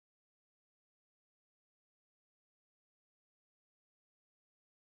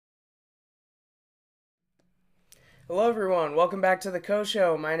Hello, everyone. Welcome back to the Co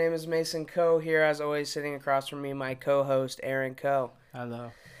Show. My name is Mason Coe. Here, as always, sitting across from me, my co-host Aaron Coe.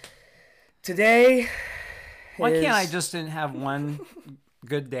 Hello. Today, Why can't I just have one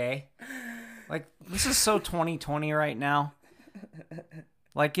good day? Like, this is so 2020 right now.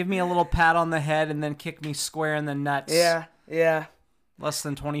 Like, give me a little pat on the head and then kick me square in the nuts. Yeah. Less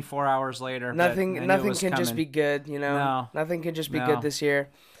than 24 hours later. Nothing can just be good, you know? No. Nothing can just be good this year.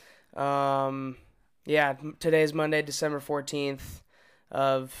 Yeah, today's Monday, December 14th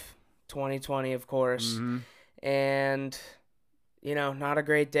of 2020, of course. Mm-hmm. And, you know, not a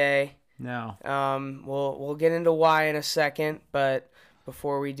great day. No. We'll get into why in a second, but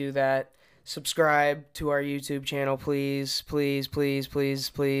before we do that, subscribe to our YouTube channel, please. Please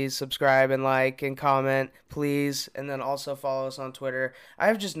subscribe and like and comment, please. And then also follow us on Twitter. I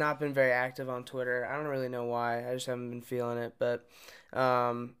have just not been very active on Twitter. I don't really know why. I just haven't been feeling it, but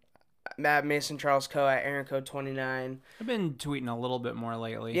Matt Mason Charles Coe at Aaron Code 29. I've been tweeting a little bit more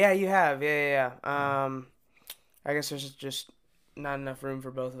lately. Yeah, you have. Yeah. I guess there's just not enough room for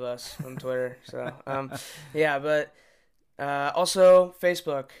both of us on Twitter. So, yeah, but also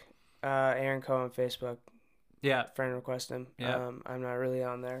Facebook, Aaron Coe on Facebook. Yeah. Friend request him. Yeah. I'm not really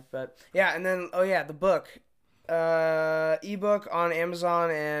on there, but yeah, and then the book, ebook on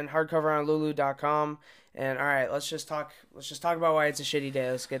Amazon and hardcover on Lulu.com. And all right, let's just talk about why it's a shitty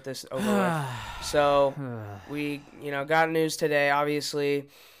day. Let's get this over with. So we got news today. Obviously,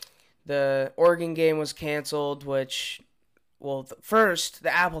 the Oregon game was canceled, which. Well, first,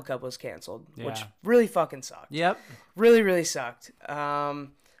 the Apple Cup was canceled, which really fucking sucked. Yep. Really, really sucked.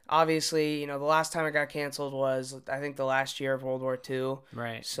 Obviously, the last time it got canceled was, I think, the last year of World War II.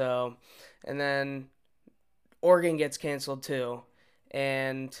 Right. So, and then Oregon gets canceled too.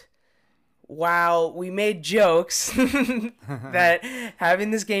 And while we made jokes that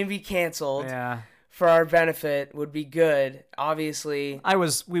having this game be canceled for our benefit would be good, obviously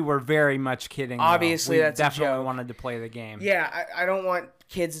we were very much kidding. Obviously, we that's definitely a joke. Wanted to play the game. Yeah, I don't want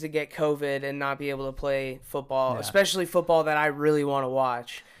kids to get COVID and not be able to play football, especially football that I really want to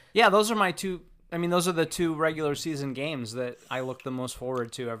watch. Yeah, those are my two. I mean, those are the two regular season games that I look the most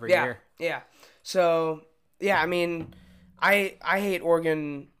forward to every year. Yeah. So, I mean, I hate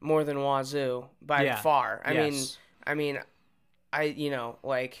Oregon more than Wazoo by far. I mean,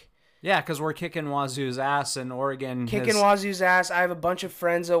 yeah, because we're kicking Wazoo's ass and Oregon Wazoo's ass. I have a bunch of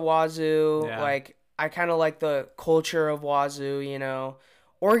friends at Wazoo. Yeah. Like, I kind of like the culture of Wazoo.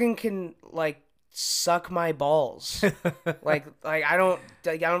 Oregon can suck my balls. like I don't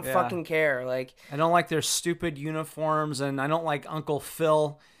fucking care. Like, I don't like their stupid uniforms, and I don't like Uncle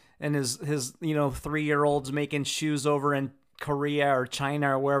Phil and his 3-year-olds making shoes over in Korea or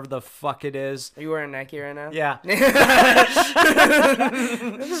China or wherever the fuck it is. Are you wearing Nike right now? Yeah.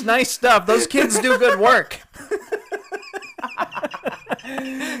 This is nice stuff. Those kids do good work.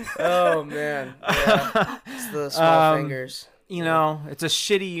 Oh man. Yeah. It's the small fingers. It's a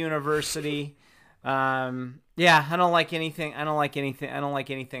shitty university. I don't like anything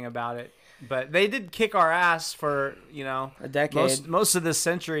about it. But they did kick our ass for, a decade. Most of this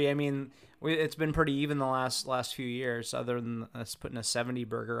century. I mean, it's been pretty even the last few years, other than us putting a 70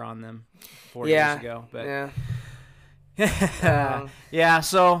 burger on them 4 years ago. But it's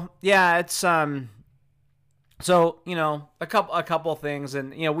So, a couple things,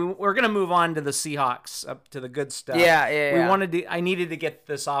 and we're gonna move on to the Seahawks, up to the good stuff. I needed to get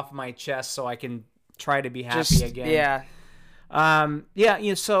this off my chest so I can try to be happy again.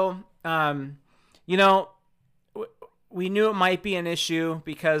 We knew it might be an issue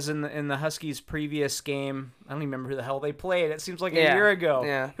because in the Huskies' previous game, I don't even remember who the hell they played. It seems like a year ago.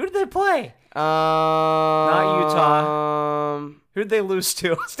 Yeah. Who did they play? Not Utah. Who did they lose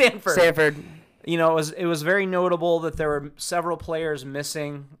to? Stanford. It was very notable that there were several players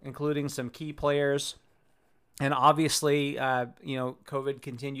missing, including some key players. And obviously, COVID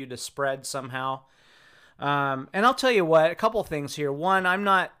continued to spread somehow. And I'll tell you what, a couple things here. One, I'm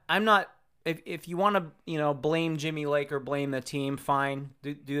not if you want to, blame Jimmy Lake or blame the team, fine,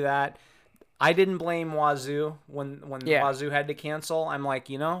 do that. I didn't blame Wazoo when Wazoo had to cancel. I'm like,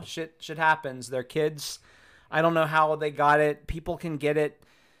 shit happens. They're kids. I don't know how they got it. People can get it.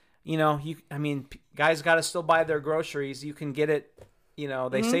 Guys got to still buy their groceries. You can get it.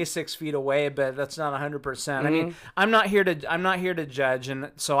 They say 6 feet away, but that's not 100%. I mean, I'm not here to judge,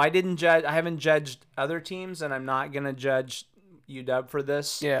 and so I didn't judge. I haven't judged other teams, and I'm not gonna judge UW for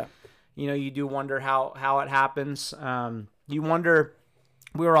this. Yeah. You do wonder how it happens. You wonder.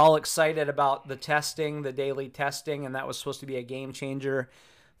 We were all excited about the daily testing, and that was supposed to be a game changer.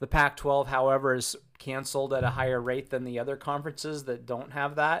 The Pac-12, however, is canceled at a higher rate than the other conferences that don't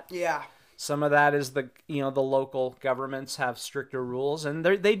have that. Yeah. Some of that is the local governments have stricter rules, and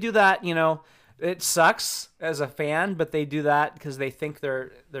they do that. It sucks as a fan, but they do that because they think they're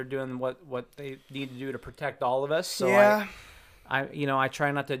doing what they need to do to protect all of us. So yeah. I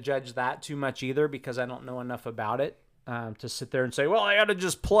try not to judge that too much either because I don't know enough about it to sit there and say, well, I got to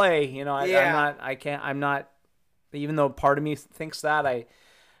just play. I'm not. Even though part of me thinks that,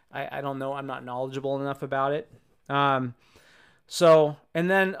 I don't know. I'm not knowledgeable enough about it. So, and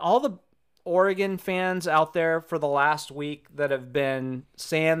then all the Oregon fans out there for the last week that have been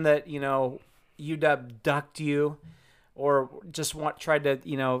saying that, UW ducked you or just tried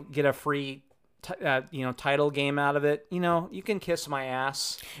to, get a free, title game out of it. You can kiss my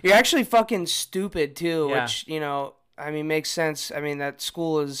ass. You're actually fucking stupid too, which, makes sense. I mean, that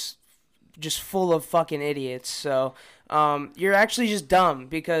school is just full of fucking idiots. So, you're actually just dumb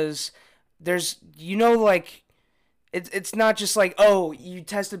because there's, It's not just like, oh, you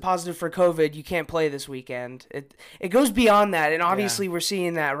tested positive for COVID, you can't play this weekend. It goes beyond that, and obviously we're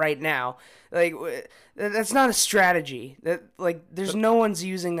seeing that right now. Like, that's not a strategy. There's no one's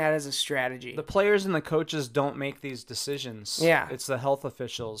using that as a strategy. The players and the coaches don't make these decisions. Yeah, it's the health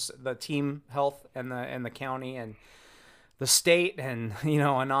officials, the team health, and the county and the state, and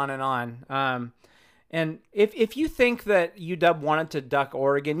and on and on. And if you think that UW wanted to duck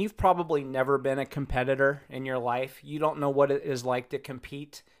Oregon, you've probably never been a competitor in your life. You don't know what it is like to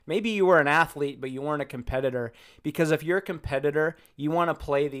compete. Maybe you were an athlete, but you weren't a competitor. Because if you're a competitor, you want to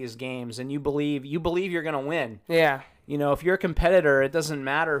play these games, and you believe you're going to win. Yeah. If you're a competitor, it doesn't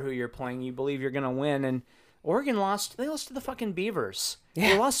matter who you're playing. You believe you're going to win. And Oregon lost. They lost to the fucking Beavers.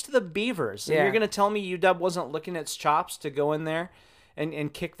 Yeah. They lost to the Beavers. And you're going to tell me UW wasn't licking its chops to go in there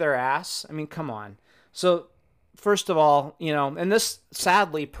and kick their ass? I mean, come on. So, first of all, and this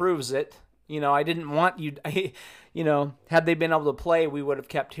sadly proves it. I didn't want you. Had they been able to play, we would have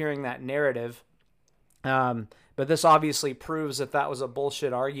kept hearing that narrative. But this obviously proves that was a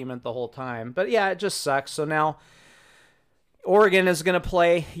bullshit argument the whole time. But yeah, it just sucks. So now Oregon is going to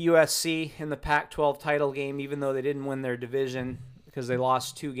play USC in the Pac-12 title game, even though they didn't win their division because they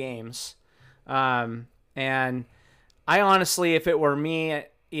lost 2 games. And I honestly, if it were me,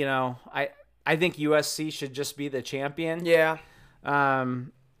 I think USC should just be the champion. Yeah.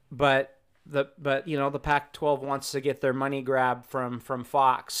 But the Pac-12 wants to get their money grab from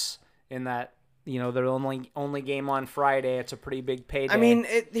Fox in that, their only game on Friday. It's a pretty big payday. I mean,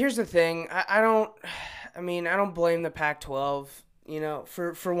 here's the thing. I don't blame the Pac-12,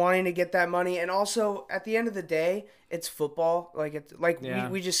 for wanting to get that money. And also, at the end of the day, it's football.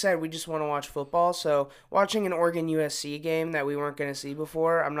 We just said, we just want to watch football. So watching an Oregon USC game that we weren't going to see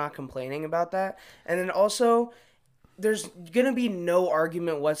before, I'm not complaining about that. And then also, there's going to be no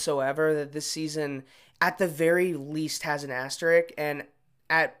argument whatsoever that this season, at the very least, has an asterisk, and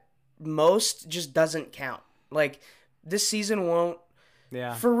at most just doesn't count. Like, this season won't.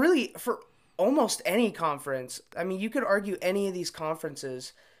 Yeah. For almost any conference. I mean, you could argue any of these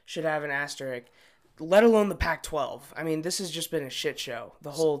conferences should have an asterisk, let alone the Pac-12. I mean, this has just been a shit show,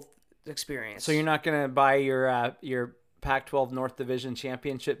 the whole experience. So you're not going to buy your Pac-12 North Division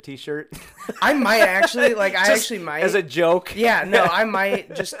Championship T-shirt? I might actually. I actually might. As a joke? Yeah, no, I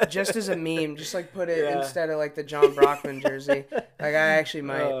might. Just as a meme. Just, put it instead of, the John Brockman jersey. I actually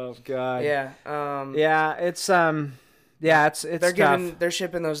might. Oh, God. Yeah. Yeah, it's... Yeah, it's tough. They're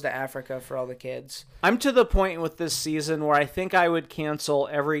shipping those to Africa for all the kids. I'm to the point with this season where I think I would cancel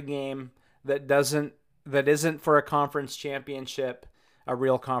every game that isn't for a conference championship, a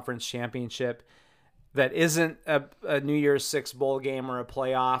real conference championship, that isn't a New Year's Six bowl game or a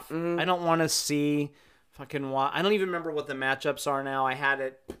playoff. Mm-hmm. I don't want to see I don't even remember what the matchups are now. I have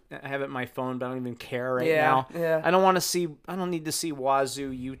it on my phone, but I don't even care now. Yeah. I don't need to see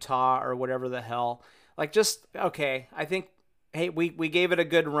Wazoo, Utah, or whatever the hell. Okay, I think, hey, we gave it a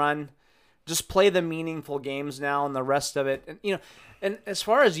good run. Just play the meaningful games now, and the rest of it. And as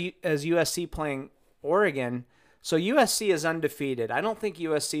far as USC playing Oregon, so USC is undefeated. I don't think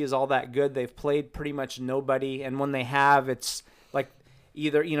USC is all that good. They've played pretty much nobody, and when they have, it's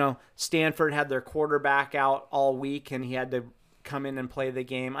either Stanford had their quarterback out all week, and he had to come in and play the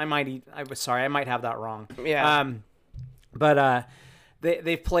game. I might have that wrong. Yeah. But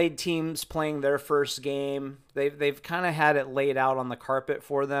they've played teams playing their first game. They've kind of had it laid out on the carpet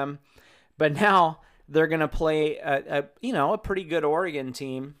for them, but now they're going to play a pretty good Oregon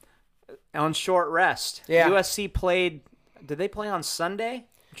team on short rest. Yeah. USC played. Did they play on Sunday?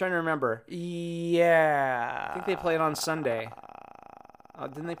 I'm trying to remember. Yeah. I think they played on Sunday.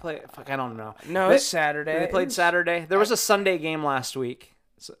 Didn't they play? Fuck, I don't know. No, it's Saturday. They played Saturday. There was a Sunday game last week.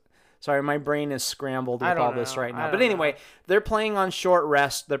 Sorry, my brain is scrambled with all this right now. But know. anyway, they're playing on short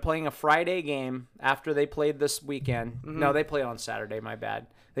rest. They're playing a Friday game after they played this weekend. Mm-hmm. No, they played on Saturday. My bad.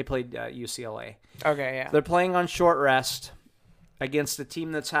 They played UCLA. Okay, yeah. They're playing on short rest against a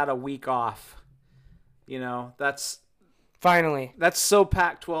team that's had a week off. That's so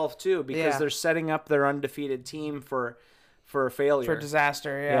Pac-12 too, because they're setting up their undefeated team for failure, for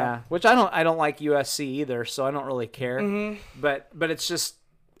disaster. Yeah. Which I don't like USC either, so I don't really care. Mm-hmm. But it's just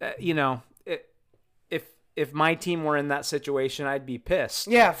if my team were in that situation, I'd be pissed.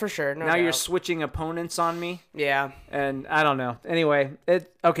 Yeah, for sure. No now doubt. You're switching opponents on me. Yeah. And I don't know. Anyway,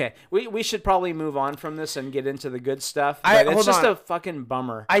 okay. We should probably move on from this and get into the good stuff. But it's just a fucking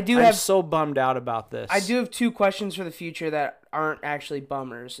bummer. I'm so bummed out about this. I do have 2 questions for the future that aren't actually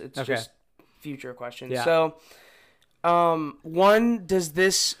bummers. It's just future questions. Yeah. So, one, does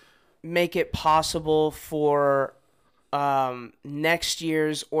this make it possible for next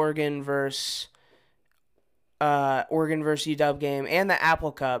year's Oregon versus UW game and the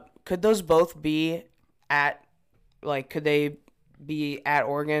Apple Cup? Could those both be could they be at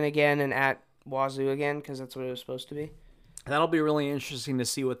Oregon again and at Wazoo again? Because that's what it was supposed to be. That'll be really interesting to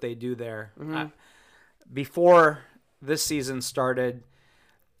see what they do there. Mm-hmm. Before this season started,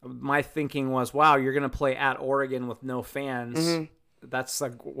 my thinking was, wow, you're going to play at Oregon with no fans. Mm-hmm. That's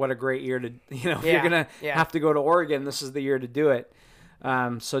what a great year to, if you're going to have to go to Oregon, this is the year to do it.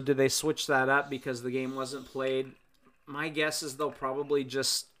 So did they switch that up because the game wasn't played? My guess is they'll probably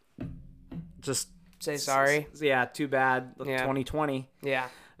just say sorry. Yeah, too bad. 2020. Yeah.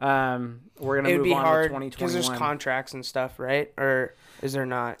 We're gonna move on to 2021 because there's contracts and stuff, right? Or is there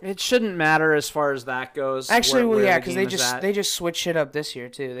not? It shouldn't matter as far as that goes. Actually, because they just switched it up this year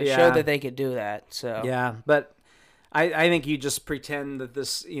too. They showed that they could do that. So yeah, but I think you just pretend that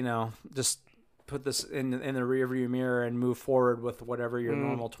this, just put this in the rearview mirror and move forward with whatever your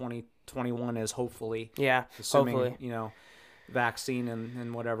normal 2021 is, hopefully. Yeah, assuming, hopefully. Vaccine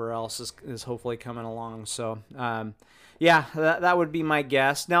and whatever else is hopefully coming along. So, that would be my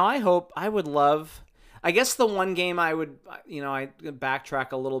guess. Now, I guess the one game I would, I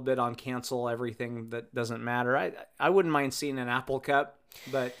backtrack a little bit on cancel everything that doesn't matter. I wouldn't mind seeing an Apple Cup,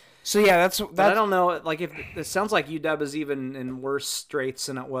 but... So yeah, that's I don't know. Like, if it sounds like UW is even in worse straits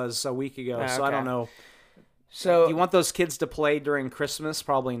than it was a week ago. So I don't know. So do you want those kids to play during Christmas?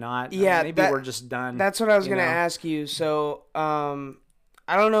 Probably not. Yeah, maybe we're just done. That's what I was gonna ask you. So I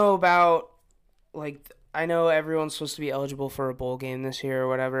don't know about I know everyone's supposed to be eligible for a bowl game this year or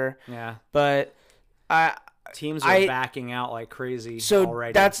whatever. Yeah, but teams are backing out like crazy. So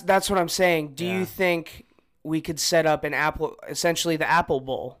already. that's what I'm saying. Do you think we could set up essentially the Apple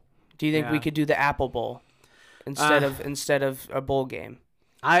Bowl? Do you think we could do the Apple Bowl instead of a bowl game?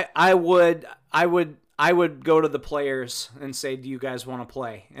 I would go to the players and say, "Do you guys want to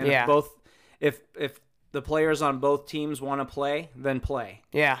play?" And if the players on both teams want to play, then play.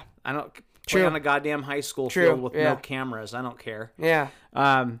 Yeah, I don't play on a goddamn high school field with no cameras. I don't care. Yeah.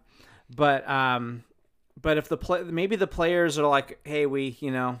 But if maybe the players are like, "Hey, we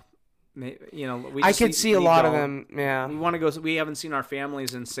I could see a lot of them. Yeah, we want to go. We haven't seen our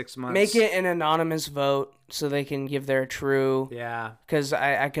families in 6 months. Make it an anonymous vote so they can give their true. Yeah, because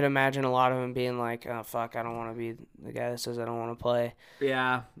I could imagine a lot of them being like, "Oh fuck, I don't want to be the guy that says I don't want to play."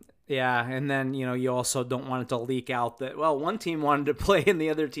 Yeah, and then you also don't want it to leak out that one team wanted to play and the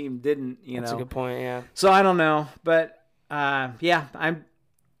other team didn't. That's a good point. Yeah. So I don't know, but I'm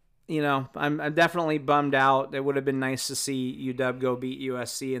definitely bummed out. It would have been nice to see UW go beat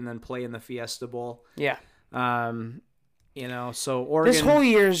USC and then play in the Fiesta Bowl. Yeah. So Oregon. This whole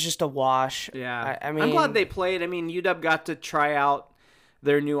year is just a wash. Yeah. I mean, I'm glad they played. I mean, UW got to try out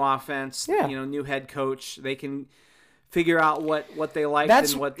their new offense. Yeah. New head coach. They can figure out what they liked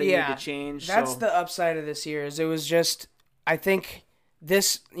and what they need to change. That's the upside of this year. Is it was just, I think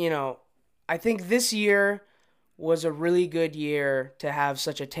this year was a really good year to have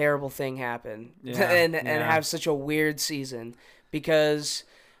such a terrible thing happen and have such a weird season, because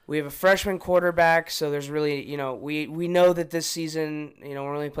we have a freshman quarterback. So there's really, we know that this season, we're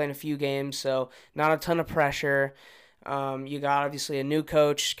only playing a few games, so not a ton of pressure. You got obviously a new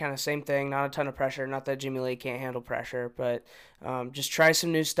coach, kind of same thing, not a ton of pressure. Not that Jimmy Lee can't handle pressure, but just try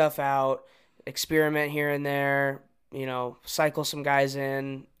some new stuff out, experiment here and there, cycle some guys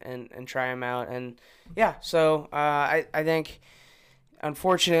in and try them out. And yeah, so I think,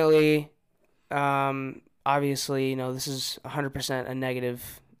 unfortunately, obviously, this is 100% a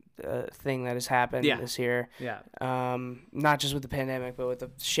negative thing that has happened this year. Yeah. Not just with the pandemic, but with the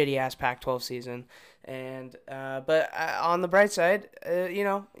shitty ass Pac-12 season. And but on the bright side,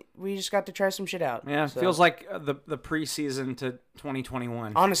 we just got to try some shit out. Yeah, so. Feels like the preseason to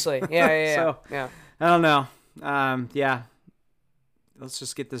 2021. Honestly, yeah. So, yeah. I don't know. Yeah. Let's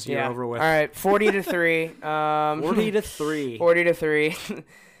just get this year over with. All right, 40-3. 40-3. 40-3.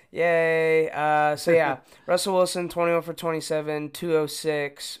 Yay. So, yeah, Russell Wilson, 21 for 27,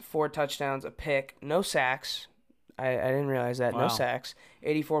 206, 4 touchdowns, a pick, no sacks. I didn't realize that. Wow. No sacks.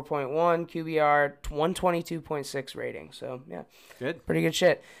 84.1 QBR, 122.6 rating. So, yeah. Good. Pretty good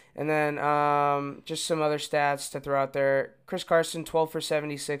shit. And then just some other stats to throw out there. Chris Carson, 12 for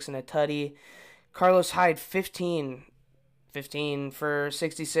 76 and a tutty. Carlos Hyde, 15 for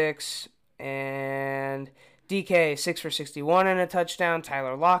 66. And DK, 6 for 61 and a touchdown.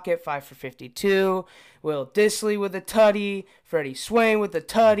 Tyler Lockett, 5 for 52. Will Dissly with a tutty. Freddie Swain with a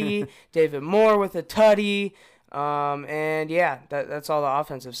tutty. David Moore with a tutty. And yeah, that's all the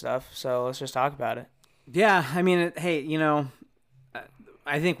offensive stuff. So let's just talk about it. Yeah, I mean, hey,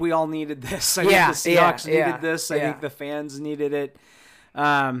 I think we all needed this. I think the Seahawks needed this. I think the fans needed it.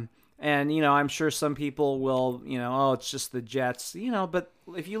 And, I'm sure some people will, it's just the Jets, but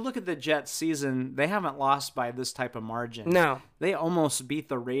if you look at the Jets season, they haven't lost by this type of margin. No. They almost beat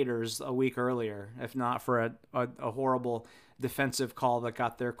the Raiders a week earlier, if not for a horrible defensive call that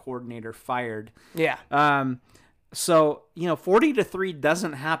got their coordinator fired. Yeah. So, 40-3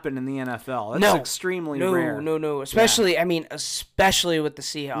 doesn't happen in the NFL. It's extremely rare. No. Especially with the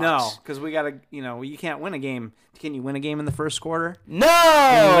Seahawks. No, because we got to, you can't win a game. Can you win a game in the first quarter? No.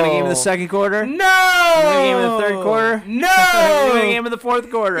 Can you win a game in the second quarter? No. Can you win a game in the third quarter? No. Can you win a game in the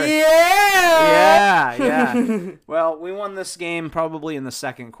fourth quarter? Yeah. Yeah. Well, we won this game probably in the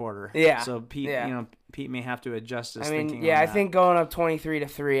second quarter. Yeah. So Pete, Pete may have to adjust his thinking. I think going up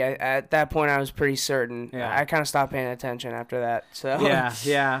 23-3, at that point I was pretty certain. Yeah. I kind of stopped paying attention after that. So yeah.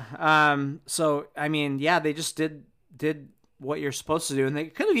 So they just did what you're supposed to do, and they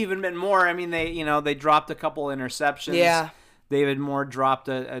could have even been more. I mean, they dropped a couple interceptions. Yeah. David Moore dropped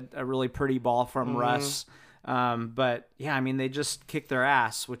a really pretty ball from Russ. But yeah, they just kicked their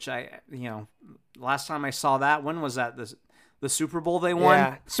ass, which last time I saw that, when was that? The Super Bowl they won.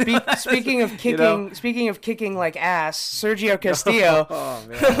 Yeah. Speaking of kicking, speaking of kicking like ass, Sergio Castillo. Oh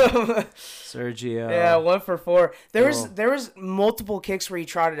man, Sergio. Yeah, 1 for 4. There was multiple kicks where he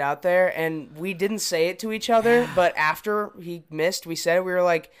trotted out there, and we didn't say it to each other, but after he missed, we said it. We were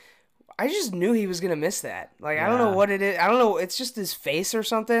like, I just knew he was gonna miss that. Like I don't know what it is. I don't know. It's just his face or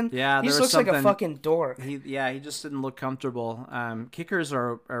something. Yeah, he just looks like a fucking dork. He just didn't look comfortable. Kickers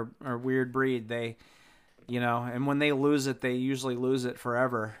are a weird breed. They. And when they lose it, they usually lose it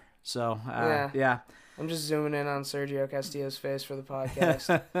forever. So, yeah. I'm just zooming in on Sergio Castillo's face for the podcast.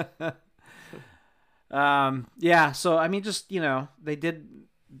 So, just, they did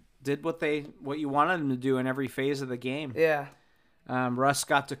what you wanted them to do in every phase of the game. Yeah. Russ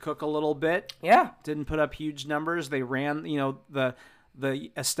got to cook a little bit. Yeah. Didn't put up huge numbers. They ran, the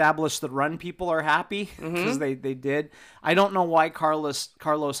established the run people are happy because they did. I don't know why Carlos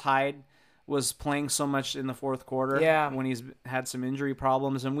Hyde was playing so much in the fourth quarter when he's had some injury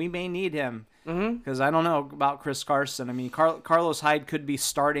problems, and we may need him because I don't know about Chris Carson. Carlos Hyde could be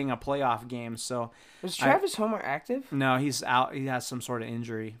starting a playoff game. So was Travis Homer active? No, he's out. He has some sort of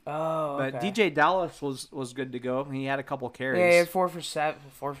injury. Oh, but okay. DJ Dallas was good to go. He had a couple carries. Yeah, he had 4 for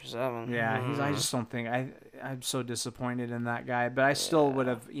 7. Yeah, I just don't think I'm so disappointed in that guy. But I still would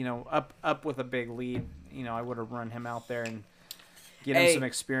have, up with a big lead. I would have run him out there and get him some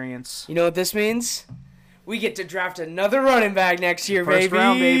experience. You know what this means? We get to draft another running back next year, First baby.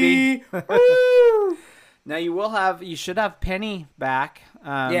 round, baby. Woo! Now you should have Penny back.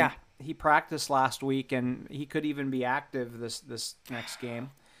 He practiced last week, and he could even be active this next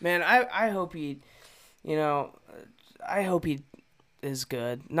game. Man, I hope he is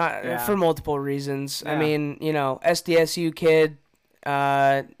good. Not for multiple reasons. Yeah. SDSU kid.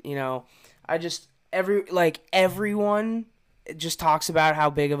 Everyone just talks about how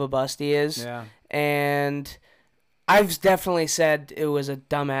big of a bust he is. Yeah. And I've definitely said it was a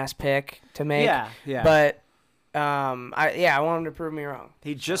dumbass pick to make. Yeah. But I want him to prove me wrong.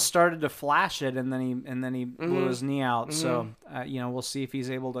 He just started to flash it, and then he blew his knee out. So we'll see if he's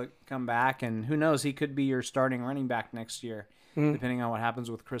able to come back, and who knows, he could be your starting running back next year, depending on what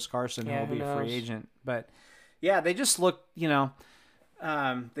happens with Chris Carson, who will be a free agent. But yeah, they just looked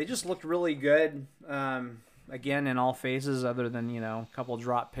really good. Again, in all phases, other than a couple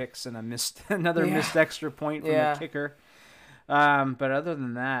drop picks and another missed extra point from the kicker. But other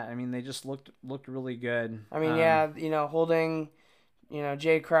than that, they just looked really good. holding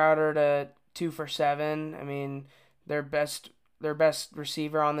Jay Crowder to 2 for 7. I mean, their best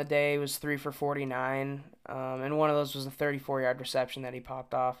receiver on the day was 3 for 49, and one of those was a 34-yard reception that he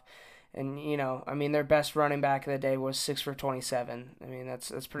popped off. And I mean, their best running back of the day was 6 for 27. I mean,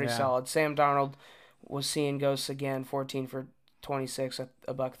 that's pretty solid. Sam Darnold was seeing ghosts again, 14 for 26,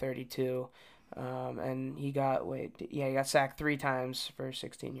 a buck 32. And he got sacked 3 times for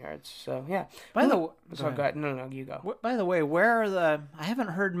 16 yards. So yeah. Go ahead. No, you go. By the way, where are I haven't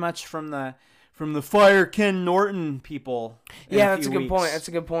heard much from the Fire Ken Norton people. That's a good point. That's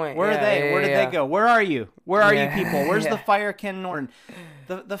a good point. Where are they? Where did they go? Where are you? Where are you people? Where's the Fire Ken Norton?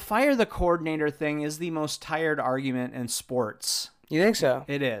 The fire the coordinator thing is the most tired argument in sports. You think so?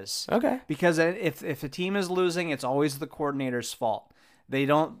 It is. Okay. Because if a team is losing, it's always the coordinator's fault. They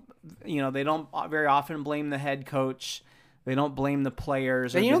don't very often blame the head coach. They don't blame the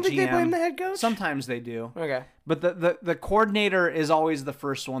players. And you don't think they blame the head coach? Sometimes they do. Okay. But the coordinator is always the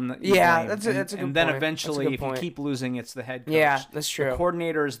first one that you blame. That's a good point. And then eventually, if you keep losing, it's the head coach. Yeah, that's true. The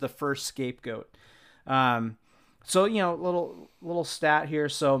coordinator is the first scapegoat. So little stat here.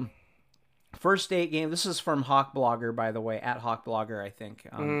 So first 8 games. This is from Hawk Blogger, by the way, at Hawk Blogger, I think,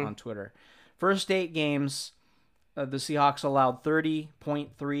 on Twitter. First 8 games. The Seahawks allowed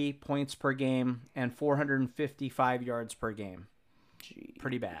 30.3 points per game and 455 yards per game. Jeez.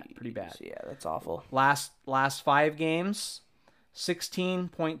 Pretty bad. Yeah, that's awful. Last 5 games,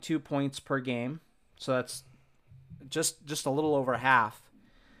 16.2 points per game. So that's just a little over half,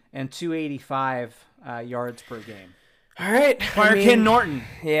 and 285 yards per game. All right, Fire Ken Norton.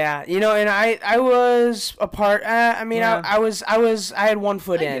 Yeah, and I was a part. I had 1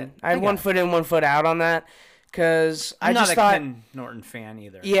 foot in. I had 1 foot in, 1 foot out on that. Because I just thought, I'm not a Ken Norton fan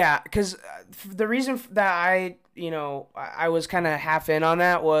either. Yeah, because the reason that I was kind of half in on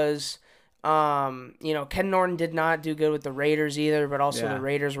that was, Ken Norton did not do good with the Raiders either, but also the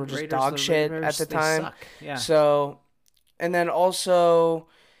Raiders were just dog shit at the time. Suck. Yeah. So, and then also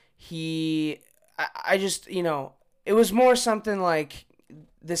I just, it was more something like,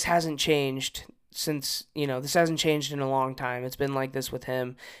 this hasn't changed since, this hasn't changed in a long time. It's been like this with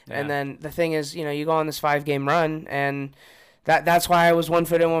him. Yeah. And then the thing is, you go on this 5-game run, and that's why I was 1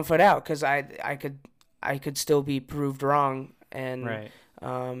 foot in, 1 foot out, because I could still be proved wrong. And, right.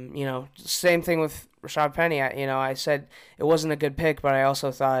 Same thing with Rashad Penny. I said it wasn't a good pick, but I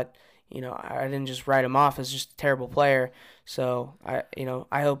also thought, I didn't just write him off as just a terrible player. So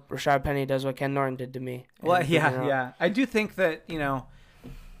I hope Rashad Penny does what Ken Norton did to me. Well, yeah. I do think that,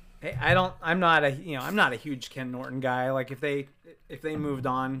 I'm not a huge Ken Norton guy. Like if they moved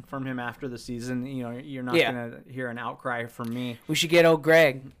on from him after the season, you're not gonna hear an outcry from me. We should get old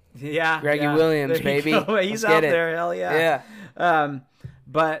Greg. Yeah, Greggy Williams, baby. He's out there. Hell yeah. Yeah.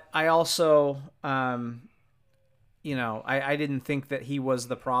 But I also, I didn't think that he was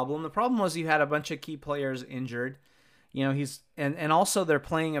the problem. The problem was you had a bunch of key players injured. And also they're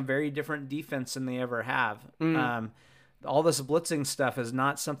playing a very different defense than they ever have. All this blitzing stuff is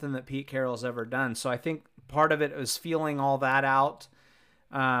not something that Pete Carroll's ever done. So I think part of it was feeling all that out.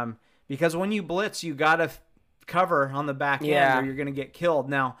 Because when you blitz, you got to cover on the back end or you're going to get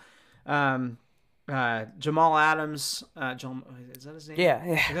killed. Now, Jamal Adams, is that his name?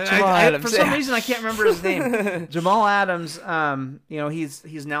 Yeah. Jamal Adams. For some reason, I can't remember his name. Jamal Adams,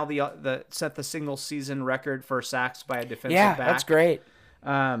 he's now the set the single season record for sacks by a defensive back. Yeah, that's great.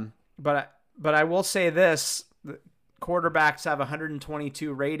 But I will say this. Quarterbacks have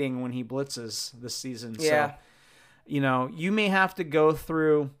 122 rating when he blitzes this season. Yeah. So, you may have to go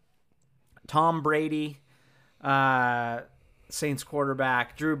through Tom Brady, Saints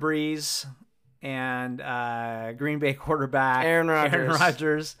quarterback, Drew Brees, and Green Bay quarterback Aaron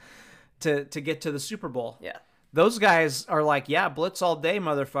Rodgers to get to the Super Bowl. Yeah. Those guys are like, blitz all day,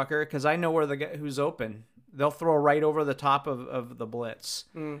 motherfucker, because I know who's open. They'll throw right over the top of the blitz,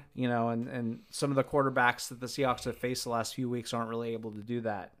 and some of the quarterbacks that the Seahawks have faced the last few weeks aren't really able to do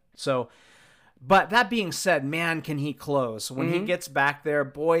that. So, but that being said, man, can he close? When he gets back there,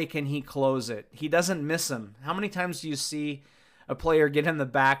 boy, can he close it. He doesn't miss them. How many times do you see a player get in the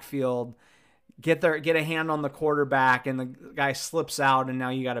backfield, get a hand on the quarterback, and the guy slips out, and now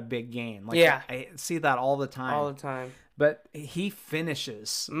you got a big gain? I see that all the time. All the time. But he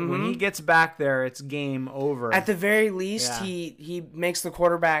finishes. When he gets back there, it's game over. At the very least, he makes the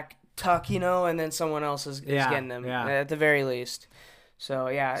quarterback tuck, and then someone else is getting him. Yeah. At the very least. So,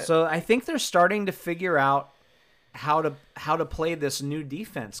 yeah. So I think they're starting to figure out how to play this new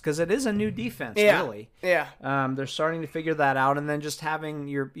defense, because it is a new defense, really. Yeah. They're starting to figure that out, and then just having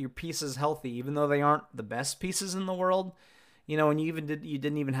your pieces healthy, even though they aren't the best pieces in the world. And you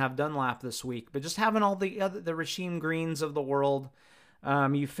didn't even have Dunlap this week, but just having all the Rasheem Greens of the world,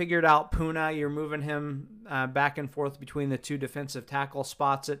 You figured out Puna. You're moving him back and forth between the 2 defensive tackle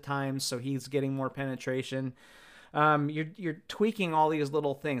spots at times, so he's getting more penetration. You're tweaking all these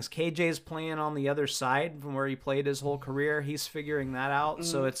little things. KJ's playing on the other side from where he played his whole career. He's figuring that out.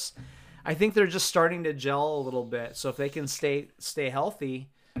 So I think they're just starting to gel a little bit. So if they can stay healthy,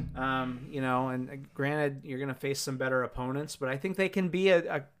 and granted you're going to face some better opponents, but I think they can be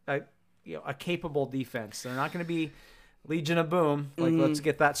a capable defense. They're not going to be Legion of Boom. Like, let's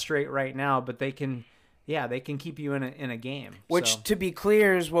get that straight right now. But they can keep you in a game. Which, to be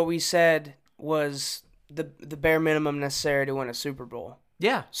clear, is what we said was the bare minimum necessary to win a Super Bowl.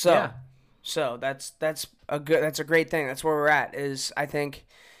 Yeah. So that's a great thing. That's where we're at. Is, I think,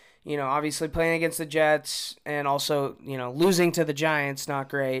 obviously playing against the Jets and also, losing to the Giants, not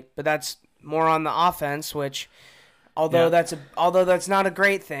great, but that's more on the offense, which although that's not a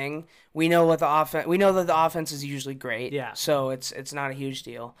great thing, we know that the offense is usually great. Yeah. So it's not a huge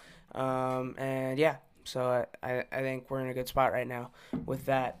deal. So I think we're in a good spot right now with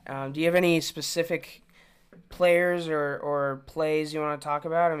that. Do you have any specific players or plays you want to talk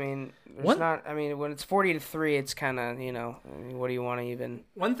about? I mean, when it's 40-3, it's kind of, what do you want to even?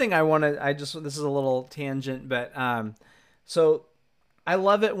 One thing this is a little tangent, but so I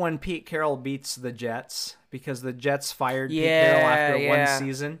love it when Pete Carroll beats the Jets, because the Jets fired Pete Carroll after one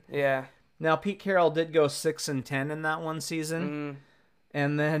season. Yeah. Now, Pete Carroll did go 6-10 in that one season.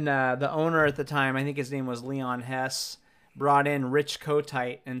 And then the owner at the time, I think his name was Leon Hess, brought in Rich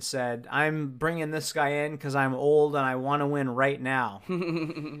Kotite and said, I'm bringing this guy in because I'm old and I want to win right now.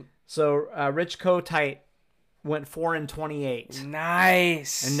 So Rich Kotite went 4-28.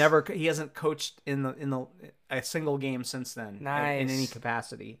 Nice. And he hasn't coached in a single game since then. Nice. In any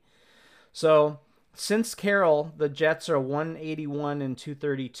capacity. So since Carroll, the Jets are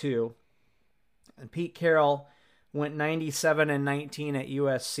 181-232. And Pete Carroll went 97-19 at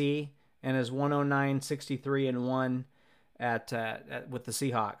USC and is 109-63-1 with the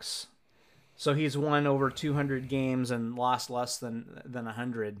Seahawks. So he's won over 200 games and lost less than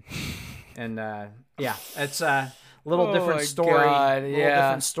 100. And it's a little different story. God,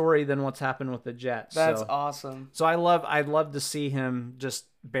 different story than what's happened with the Jets. That's awesome. So I'd love to see him just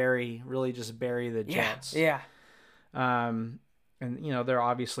bury the Jets. Yeah. And they're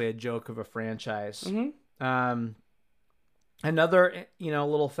obviously a joke of a franchise. Another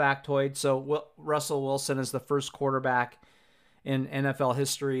little factoid. So Russell Wilson is the first quarterback in NFL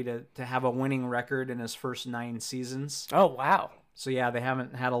history to have a winning record in his first 9 seasons. Oh, wow. So yeah, they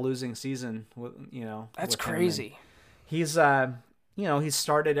haven't had a losing season That's crazy. He's he's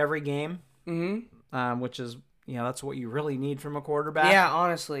started every game. Which is that's what you really need from a quarterback. Yeah,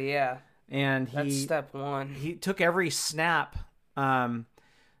 honestly, yeah. And that's step one. He took every snap for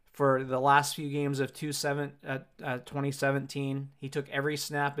the last few games of 2017. He took every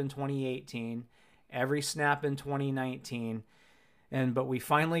snap in 2018, every snap in 2019. But we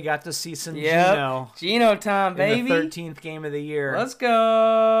finally got to see some Geno time, baby. In the 13th game of the year. Let's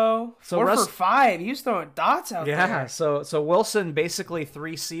go. So 4 for 5. He was throwing dots out there. Yeah, so Wilson, basically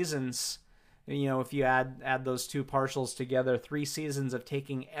 3 seasons, if you add those 2 partials together, 3 seasons of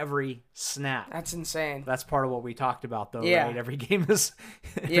taking every snap. That's insane. That's part of what we talked about, though, right? Every game is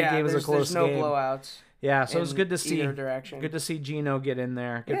a close game. There's no blowouts. Yeah, so it was good to see. Either direction. Good to see Geno get in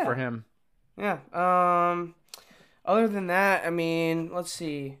there. Good for him. Yeah. Other than that, I mean, let's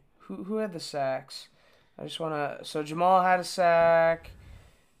see. Who had the sacks? I just want to... So Jamal had a sack.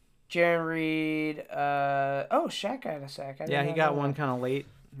 Jaron Reed. Shaq had a sack. He got one kind of late.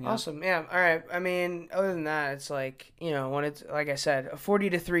 Yeah. Awesome. Yeah. All right. I mean, other than that, it's like, when it's, like I said, a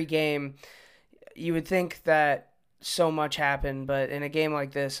 40-3 game, you would think that so much happened, but in a game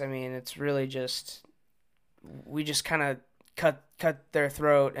like this, I mean, it's really just... We just kind of cut their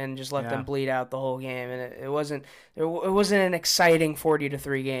throat and just let them bleed out the whole game, and it wasn't an exciting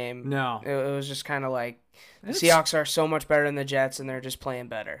 40-3 game. No, it was just kind of like the Seahawks are so much better than the Jets, and they're just playing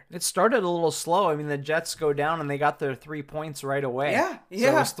better. It started a little slow. I mean, the Jets go down and they got their 3 points right away. Yeah. So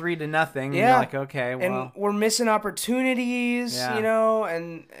it was 3-0. Yeah, like, okay, well, and we're missing opportunities.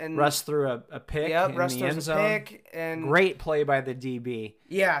 And Russ threw a pick. Yep, in Russ the throws end a zone. pick, and great play by the DB.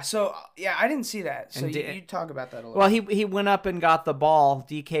 Yeah. So I didn't see that. So you talk about that a little. Well, he went up and got the ball.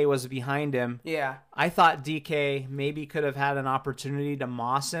 DK was behind him. Yeah. I thought DK maybe could have had an opportunity to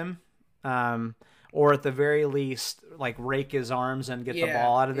moss him. Or at the very least, like, rake his arms and get the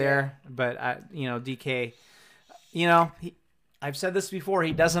ball out of there. But DK, I've said this before.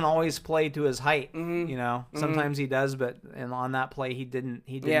 He doesn't always play to his height. Sometimes he does, but on that play he didn't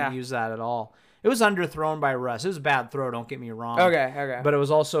use that at all. It was underthrown by Russ. It was a bad throw. Don't get me wrong. Okay. But it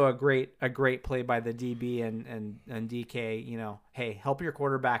was also a great play by the DB and DK. You know, hey, help your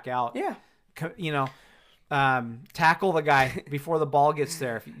quarterback out. Yeah. You know, tackle the guy before the ball gets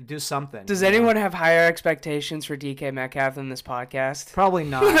there. If you do something. Does anyone have higher expectations for DK Metcalf than this podcast? Probably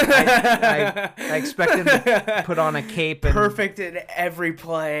not. I expect him to put on a cape. And, perfect in every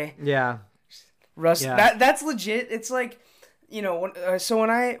play. Yeah. Russ, that's legit. It's like, you know,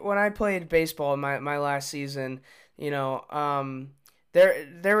 when I played baseball in my last season, you know,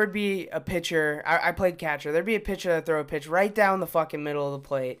 there would be a pitcher. I played catcher. There'd be a pitcher that throw a pitch right down the fucking middle of the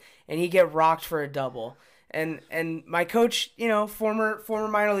plate, and he'd get rocked for a double. And my coach, you know, former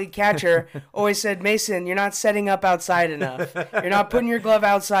minor league catcher, always said, Mason, you're not setting up outside enough. You're not putting your glove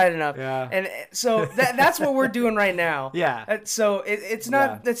outside enough. Yeah. And so that's what we're doing right now. Yeah. So it's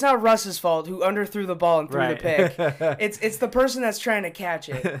not Russ's fault who underthrew the ball and threw the pick. It's the person that's trying to catch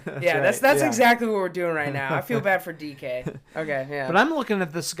it. That's exactly what we're doing right now. I feel bad for DK. Okay, yeah. But I'm looking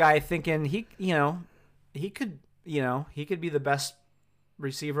at this guy thinking he could be the best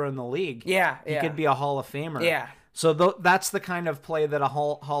receiver in the league. He could be a Hall of Famer. Yeah. So that's the kind of play that a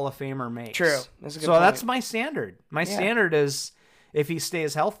Hall of Famer makes. True. That's a good so point. that's my standard. My standard is if he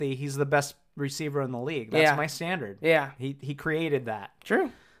stays healthy, he's the best receiver in the league. That's my standard. Yeah. He created that.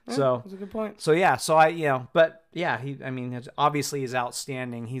 True. Yeah, so that's a good point. So obviously he's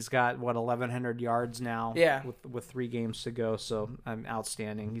outstanding. He's got 1,100 yards now. Yeah. With 3 games to go, so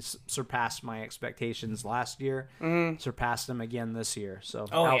outstanding. He's surpassed my expectations last year. Mm-hmm. Surpassed them again this year. So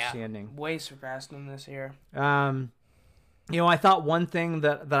outstanding. Yeah. Way surpassed them this year. I thought one thing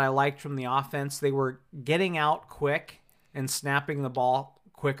that I liked from the offense, they were getting out quick and snapping the ball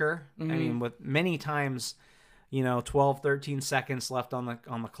quicker. Mm-hmm. I mean, with many times, 12, 13 seconds left on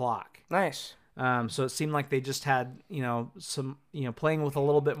the clock. Nice. So it seemed like they just had, some, playing with a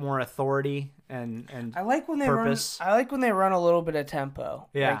little bit more authority and I like when purpose. I like when they run a little bit of tempo.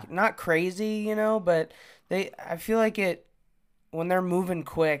 Yeah. Like, not crazy, but I feel like when they're moving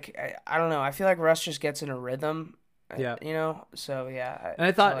quick, I don't know. I feel like Russ just gets in a rhythm. Yeah. So yeah. And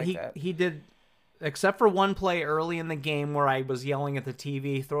I thought he did, except for one play early in the game where I was yelling at the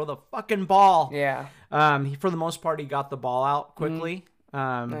TV, throw the fucking ball. Yeah. For the most part, he got the ball out quickly.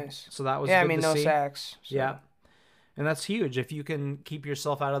 Nice. So that was good to no see. sacks. So. Yeah. And that's huge if you can keep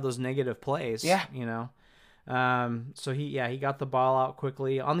yourself out of those negative plays. Yeah. So he got the ball out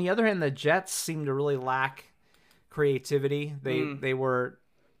quickly. On the other hand, the Jets seemed to really lack creativity. They were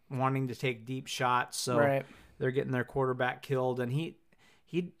wanting to take deep shots, so they're getting their quarterback killed, and he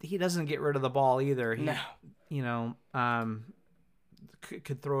doesn't get rid of the ball either. He,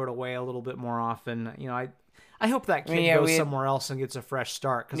 could throw it away a little bit more often. I hope that kid goes somewhere else and gets a fresh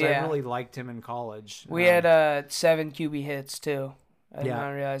start because I really liked him in college. We had 7 QB hits too. I did not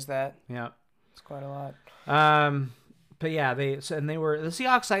realize that. Yeah, it's quite a lot. But yeah, the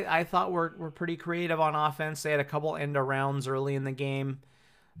Seahawks. I thought were pretty creative on offense. They had a couple end arounds early in the game,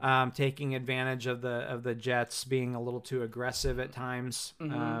 taking advantage of the Jets being a little too aggressive at times.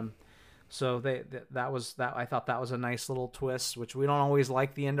 Mm-hmm. So I thought that was a nice little twist, which we don't always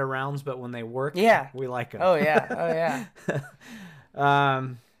like the end arounds, but when they work, we like them. Oh yeah.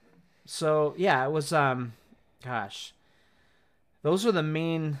 So yeah, it was those are the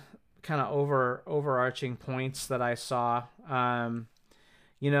main kind of overarching points that I saw. Jamal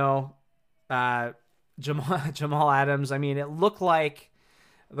Adams, I mean, it looked like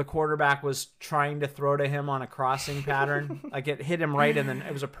the quarterback was trying to throw to him on a crossing pattern. Like it hit him right, and then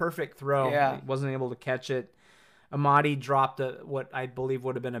it was a perfect throw. Yeah. He wasn't able to catch it. Amadi dropped what I believe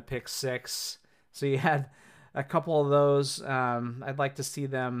would have been a pick 6. So you had a couple of those. I'd like to see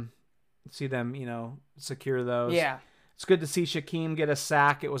them, secure those. Yeah. It's good to see Shaquem get a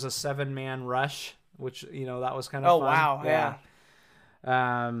sack. It was a 7-man rush, which, that was kind of fun. Oh, wow. Yeah.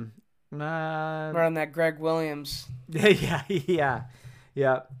 We're on that Greg Williams. Yeah.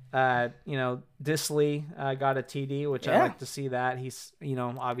 Disley got a TD, which I like to see that. He's,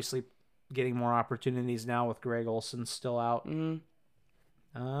 obviously getting more opportunities now with Greg Olsen still out.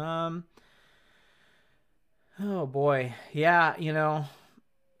 Mm-hmm. Oh boy. Yeah,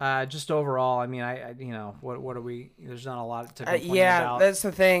 just overall, I mean, what are we, there's not a lot to complain about. That's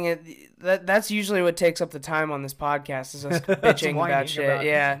the thing. That's usually what takes up the time on this podcast is us bitching about shit.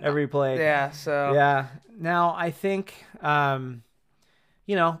 Yeah. Every play. Yeah. So. Yeah. Now, I think,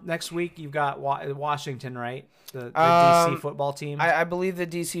 next week you've got Washington, right? The DC football team. I believe the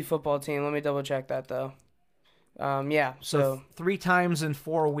DC football team. Let me double check that though. Yeah. So 3 times in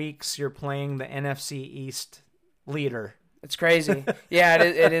 4 weeks you're playing the NFC East leader. It's crazy. Yeah,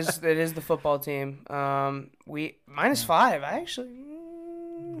 it is the football team. We -5. I actually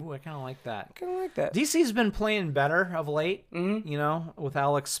Ooh, I kind of like that. Kind of like that. DC's been playing better of late, Mm-hmm. with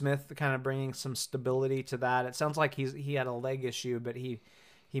Alex Smith kind of bringing some stability to that. It sounds like he had a leg issue, but he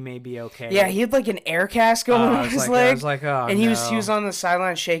may be okay. Yeah, he had like an air cast going on his leg. I was like, oh, and he was on the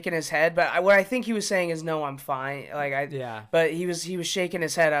sideline shaking his head. But what I think he was saying is, no, I'm fine. But he was shaking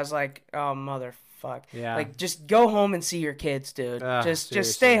his head. I was like, oh, motherfuck. Yeah. Like, just go home and see your kids, dude.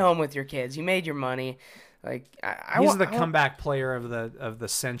 Just stay home with your kids. You made your money. Like, he's the comeback player of the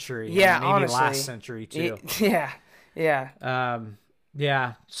century. Yeah, maybe honestly. last century too. Yeah. Yeah.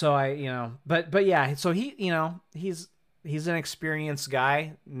 So but yeah. So he's an experienced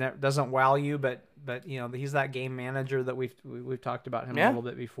guy. Doesn't wow you, but he's that game manager that we've talked about him a little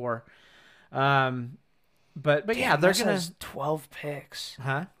bit before. But damn, yeah, they're Russ gonna has 12 picks.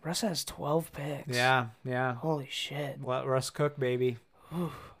 Huh? Russ has 12 picks. Yeah. Holy shit. Let Russ cook, baby.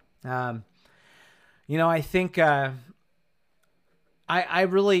 I think I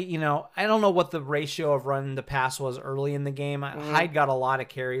really, I don't know what the ratio of run to pass was early in the game. Hyde got a lot of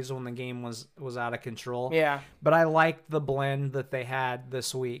carries when the game was out of control. Yeah. But I liked the blend that they had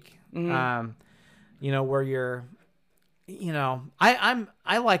this week. Where you're,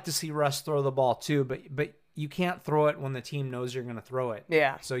 I like to see Russ throw the ball too, but you can't throw it when the team knows you're going to throw it.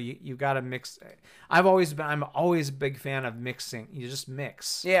 Yeah. So you got to mix. I'm always a big fan of mixing. You just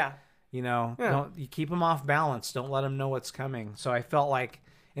mix. Yeah. Don't you keep them off balance. Don't let them know what's coming. So I felt like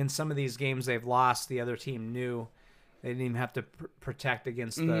in some of these games they've lost, the other team knew they didn't even have to protect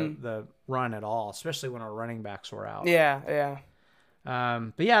against the run at all, especially when our running backs were out. Yeah.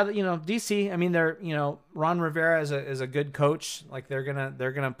 But yeah, DC. I mean, they're Ron Rivera is a good coach. Like they're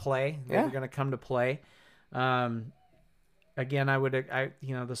gonna play. They're gonna come to play. Again, the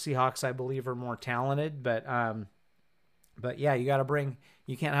Seahawks I believe are more talented, but yeah, you got to bring.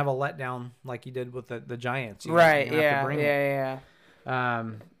 You can't have a letdown like you did with the Giants. You have to bring it.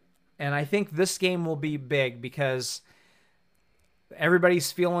 And I think this game will be big because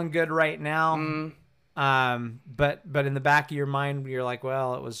everybody's feeling good right now. But in the back of your mind, you're like,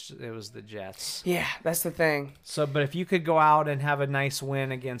 well, it was the Jets. Yeah, that's the thing. So, but if you could go out and have a nice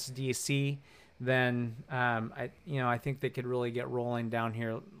win against DC, then I think they could really get rolling down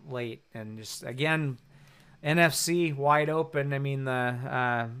here late and just again. NFC wide open. I mean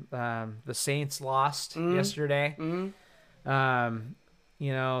the Saints lost yesterday. Tampa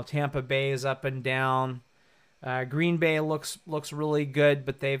Bay is up and down. Green Bay looks really good,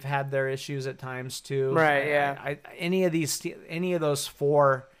 but they've had their issues at times too. Right. Yeah. Any of those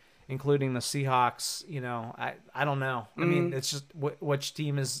four, including the Seahawks. I don't know. I mean, it's just which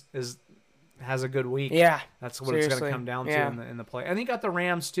team has a good week. Yeah, that's what it's going to come down to in the play. And you got the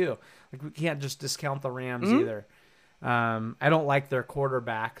Rams too. Like we can't just discount the Rams either. I don't like their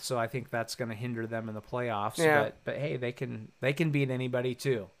quarterback, so I think that's going to hinder them in the playoffs. Yeah. But hey, they can beat anybody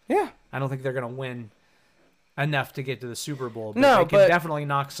too. Yeah. I don't think they're going to win enough to get to the Super Bowl. But no, they can definitely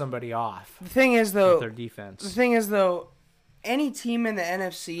knock somebody off. The thing is though, with their defense. The thing is though, any team in the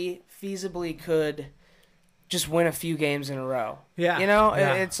NFC feasibly could just win a few games in a row. Yeah.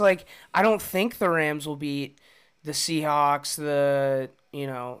 It's like I don't think the Rams will beat the Seahawks, the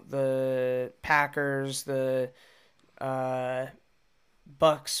Packers, the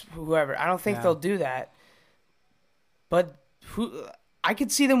Bucks, whoever. I don't think they'll do that. But I could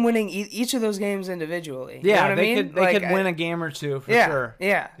see them winning each of those games individually. Yeah, you know they could could win a game or two for sure.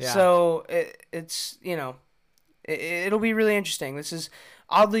 Yeah. So it's it'll be really interesting. This is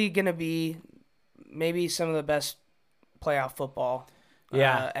oddly going to be maybe some of the best playoff football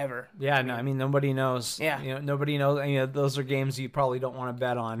ever. Yeah, I mean nobody knows. Yeah. Nobody knows. Those are games you probably don't want to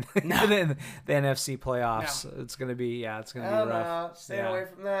bet on. No. the NFC playoffs. No. It's gonna be rough. Stay away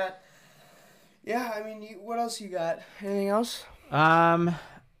from that. Yeah, I mean, what else you got? Anything else?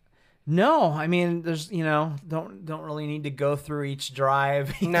 No, I mean, there's don't really need to go through each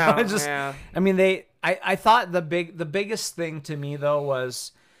drive. I mean, I thought the biggest thing to me though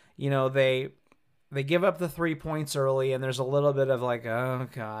was, they give up the 3 points early, and there's a little bit of like, oh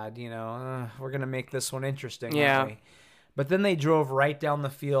God, we're gonna make this one interesting. Yeah. Aren't we? But then they drove right down the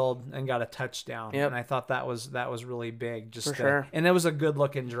field and got a touchdown, and I thought that was really big. Just for sure. And it was a good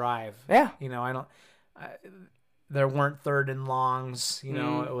looking drive. Yeah. There weren't third and longs.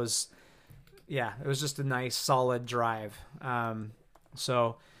 It was just a nice solid drive.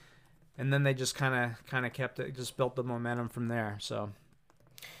 So, and then they just kind of kept it, just built the momentum from there. So.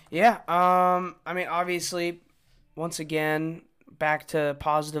 Yeah, I mean, obviously, once again, back to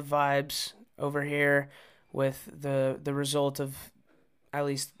positive vibes over here with the result of at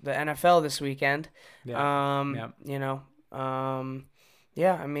least the NFL this weekend. Yeah. I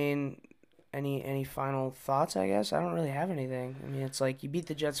mean, any final thoughts? I guess I don't really have anything. I mean, it's like you beat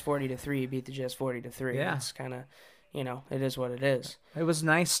the Jets 40-3. You beat the Jets 40-3. Yeah. It's kind of, it is what it is. It was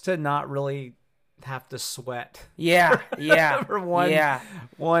nice to not really have to sweat. Yeah, yeah, for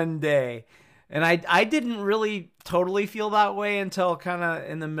one day. And I didn't really totally feel that way until kind of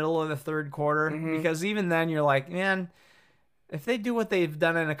in the middle of the third quarter, because even then you're like, man, if they do what they've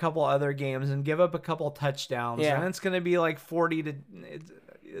done in a couple other games and give up a couple touchdowns, then it's going to be like 40 to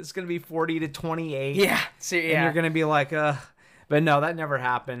 28. Yeah. So, yeah. And you're going to be like, but no, that never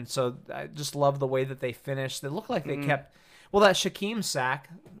happened. So I just love the way that they finished. It looked like they kept, that Shaquem sack,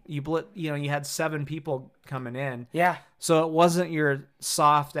 you had 7 people coming in. Yeah. So it wasn't your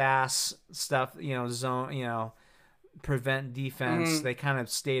soft ass stuff, zone, prevent defense. They kind of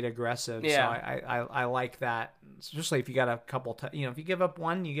stayed aggressive. Yeah. So I like that, especially if you got a couple, if you give up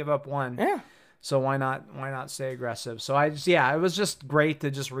one, you give up one. Yeah. So why not stay aggressive? So it was just great to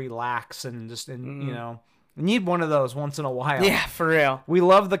just relax and just, need one of those once in a while. Yeah, for real. We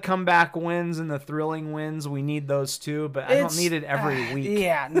love the comeback wins and the thrilling wins. We need those too, but I don't need it every week.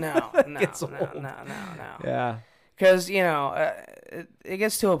 Yeah, no. Yeah. Because, it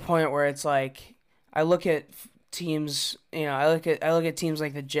gets to a point where it's like, I look at teams, I look at teams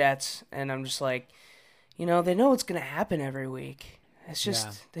like the Jets, and I'm just like, they know what's going to happen every week. It's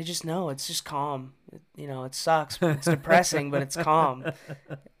just, they just know. It's just calm. It sucks. It's depressing, but it's calm.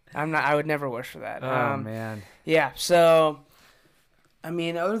 I would never wish for that. Oh, man. Yeah, so, I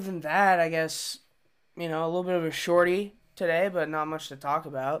mean, other than that, I guess, a little bit of a shorty today, but not much to talk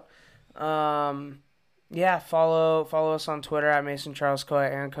about. Yeah, follow us on Twitter at MasonCharlesCo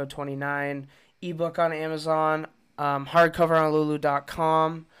at AaronCo29. Ebook on Amazon. Hardcover on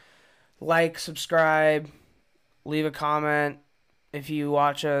Lulu.com. Like, subscribe, leave a comment. If you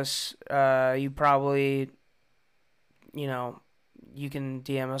watch us, you probably, you can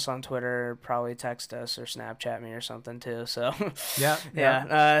DM us on Twitter, probably text us or Snapchat me or something too. So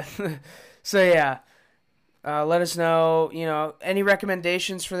yeah. So yeah, let us know. Any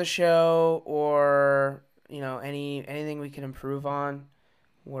recommendations for the show or anything we can improve on.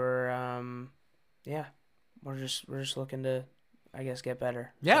 We're just looking to, I guess, get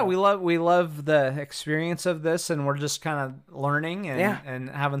better. Yeah, so. we love the experience of this, and we're just kind of learning and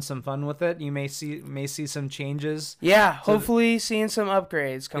having some fun with it. You may see some changes. Yeah, hopefully seeing some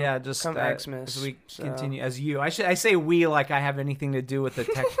upgrades. Come Xmas as we continue. As I say we like I have anything to do with the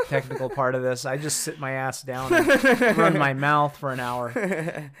technical part of this. I just sit my ass down and run my mouth for an hour.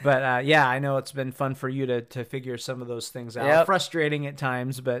 But I know it's been fun for you to figure some of those things out. Yep. Frustrating at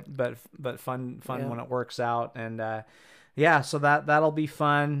times, but fun when it works out. And so that'll be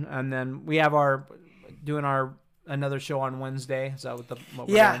fun. And then we have doing another show on Wednesday. Is that what we're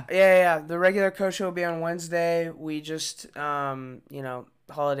doing? Yeah. The regular show will be on Wednesday. We just,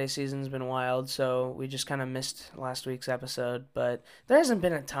 holiday season's been wild, so we just kind of missed last week's episode. But there hasn't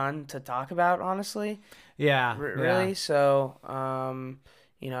been a ton to talk about, honestly. Yeah. Really? Yeah. So,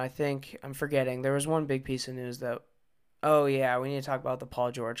 I think I'm forgetting. There was one big piece of news that, we need to talk about the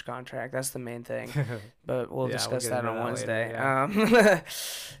Paul George contract. That's the main thing. But we'll discuss that on Wednesday. Later,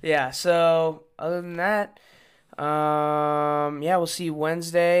 yeah. So other than that, we'll see you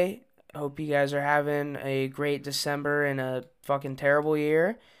Wednesday. Hope you guys are having a great December and a fucking terrible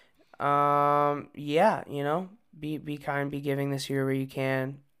year. Be kind, be giving this year where you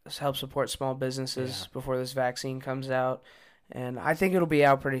can. Help support small businesses before this vaccine comes out. And I think it'll be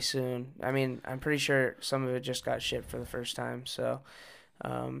out pretty soon. I mean, I'm pretty sure some of it just got shipped for the first time. So,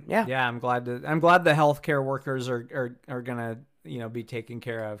 Yeah, I'm glad the healthcare workers are gonna be taken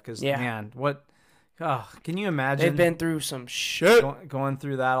care of because man, what? Oh, can you imagine? They've been through some shit. Going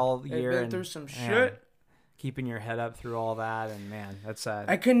through that all year. They've been through some shit. Keeping your head up through all that, and man, that's sad.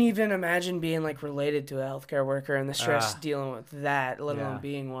 I couldn't even imagine being related to a healthcare worker and the stress dealing with that, let alone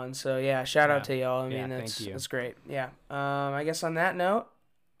being one. So shout out to y'all. I mean, that's great. Yeah. I guess on that note,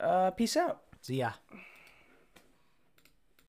 peace out. See ya.